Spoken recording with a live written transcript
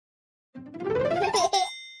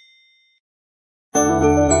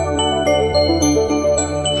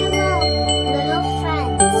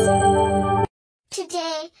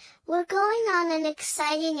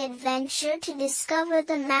exciting adventure to discover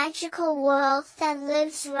the magical world that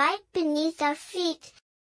lives right beneath our feet,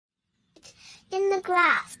 in the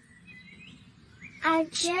grass. Our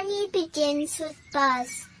journey begins with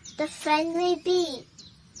Buzz, the friendly bee.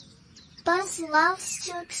 Buzz loves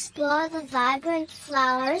to explore the vibrant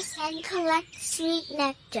flowers and collect sweet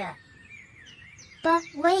nectar. But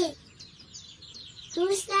wait!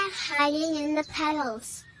 Who's that hiding in the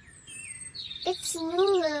petals? It's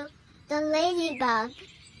Lulu, the ladybug.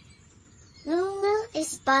 Lulu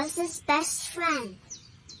is Buzz's best friend.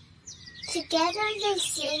 Together they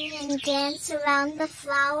sing and dance around the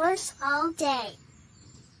flowers all day.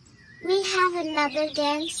 We have another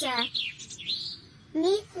dancer.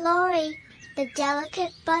 Meet Lori, the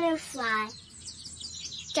delicate butterfly.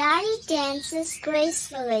 Daddy dances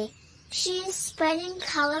gracefully. She is spreading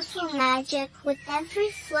colorful magic with every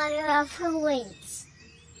flutter of her wings.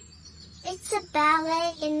 It's a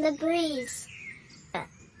ballet in the breeze.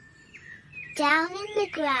 Down in the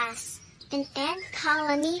grass, an ant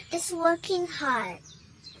colony is working hard.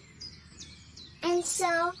 And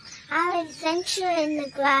so, our adventure in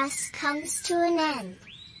the grass comes to an end.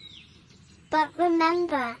 But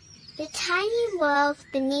remember, the tiny world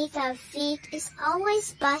beneath our feet is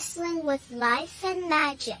always bustling with life and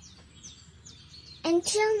magic.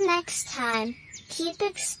 Until next time, keep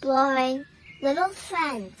exploring, little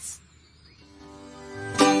friends.